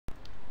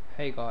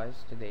Hey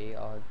guys, today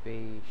I'll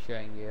be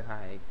showing you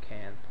how you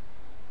can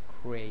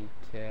create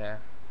a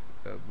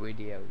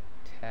video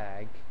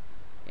tag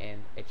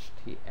in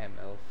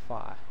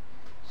HTML5.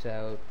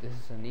 So this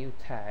is a new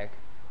tag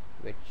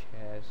which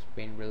has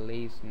been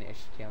released in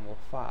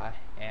HTML5,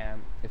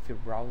 and if your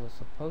browser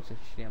supports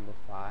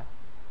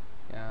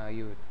HTML5,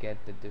 you would get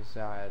the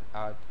desired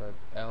output.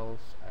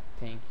 Else I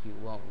think you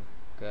won't,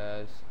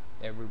 because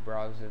every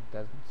browser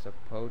doesn't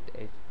support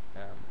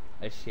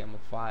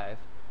HTML5.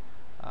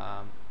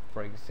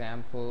 For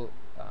example,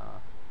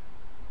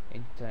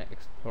 Internet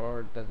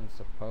Explorer doesn't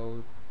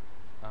support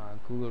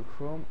Google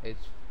Chrome.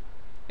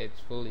 It's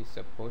fully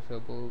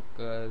supportable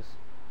because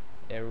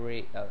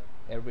every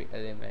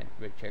element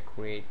which I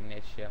create in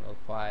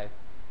HTML5,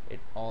 it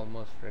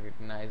almost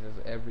recognizes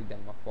every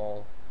them of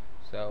all.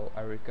 So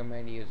I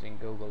recommend using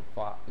Google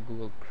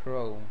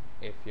Chrome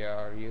if you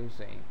are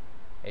using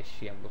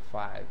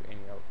HTML5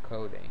 in your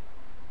coding.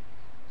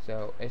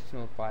 So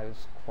HTML5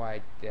 is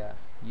quite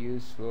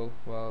useful.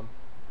 Well,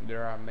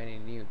 there are many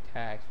new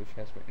tags which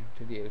has been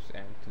introduced,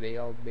 and today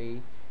I'll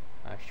be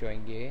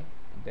showing you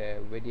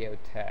the video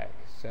tag.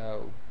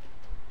 So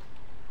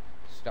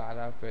start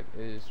off with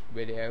is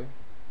video,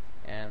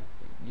 and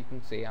you can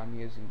see I'm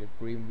using the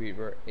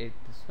Dreamweaver. It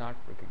is not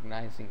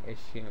recognizing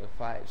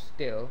HTML5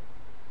 still,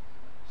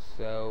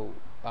 so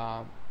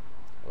well,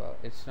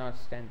 it's not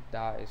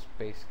standardized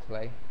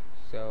basically.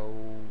 So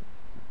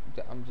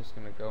I'm just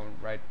gonna go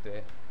and write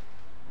the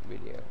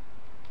video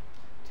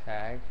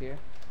tag here,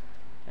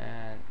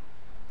 and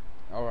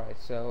alright,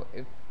 so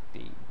if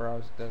the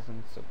browser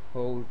doesn't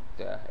support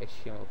the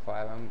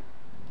HTML5,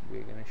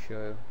 we're gonna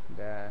show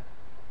that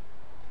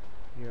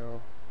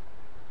your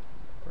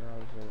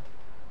browser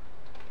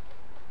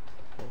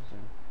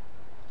doesn't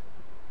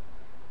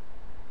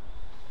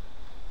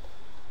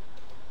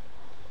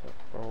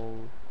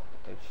support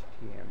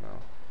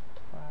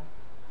HTML5.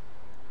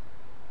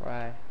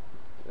 Right,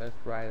 let's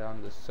write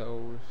on the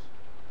source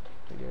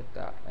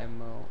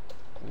video.mo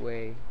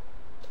with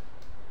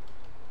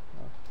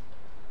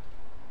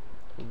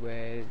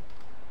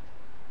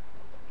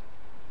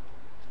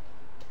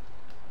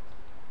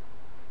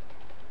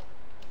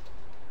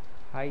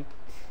height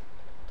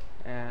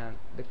and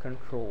the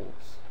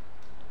controls.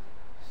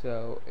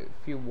 So if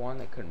you want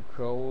the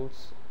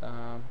controls,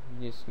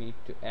 you just need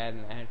to add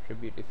an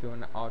attribute. If you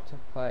want to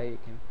autoplay, you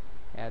can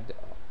add the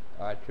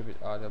attribute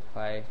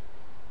autoplay.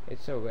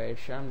 It's a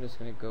wish. I'm just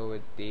gonna go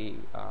with the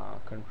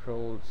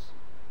control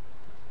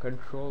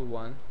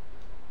one,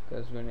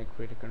 because when I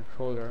create a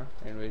controller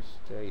in which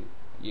the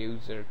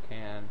user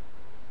can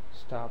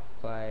stop,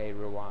 play,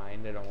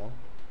 rewind and all.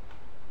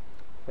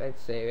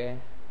 Let's save it,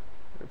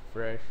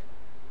 refresh,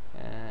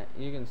 and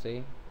you can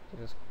see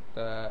this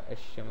the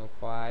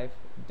HTML5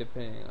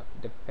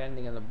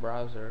 depending on the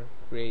browser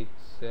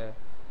creates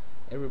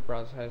every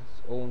browser has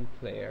its own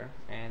player,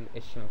 and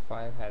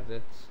HTML5 has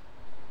its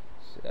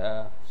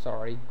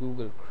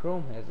Google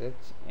Chrome has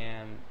it,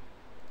 and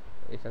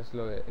it has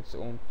loaded its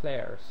own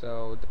player.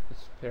 So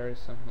its player is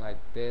something like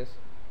this.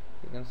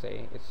 You can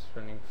say it's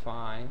running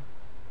fine,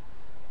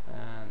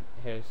 and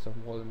here's the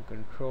volume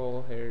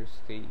control,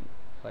 here's the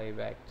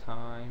playback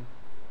time,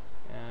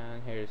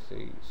 and here's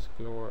the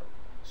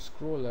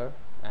scroller,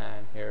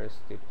 and here's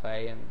the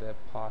play and the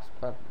pause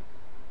button.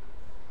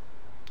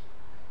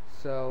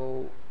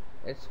 So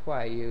it's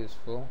quite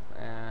useful.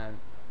 And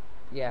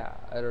yeah,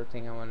 other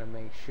thing I want to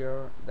make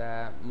sure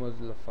that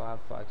Mozilla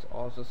Firefox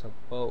also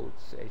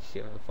supports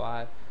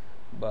HTML5,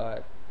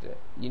 but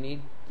you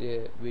need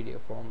the video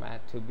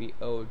format to be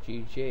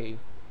OGG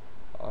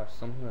or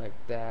something like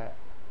that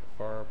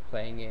for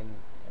playing in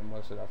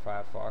Mozilla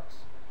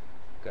Firefox,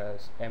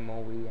 because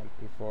MOV and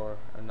MP4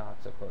 are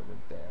not supported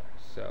there.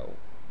 So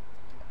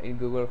in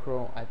Google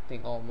Chrome, I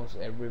think almost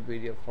every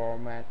video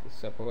format is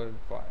supported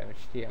for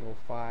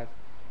HTML5.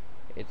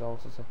 It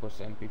also supports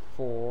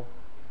MP4,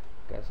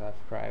 because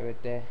I've tried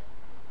it there,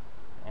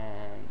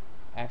 and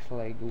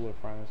actually Google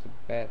Chrome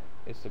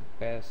is the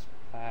best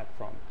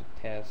platform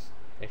to test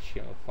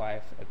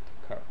HTML5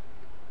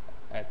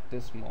 at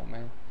this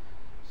moment.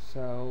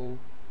 So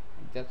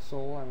that's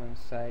all I'm gonna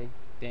say.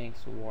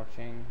 Thanks for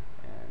watching,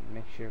 and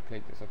make sure you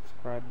click the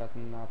subscribe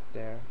button up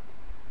there,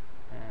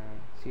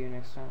 and see you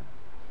next time.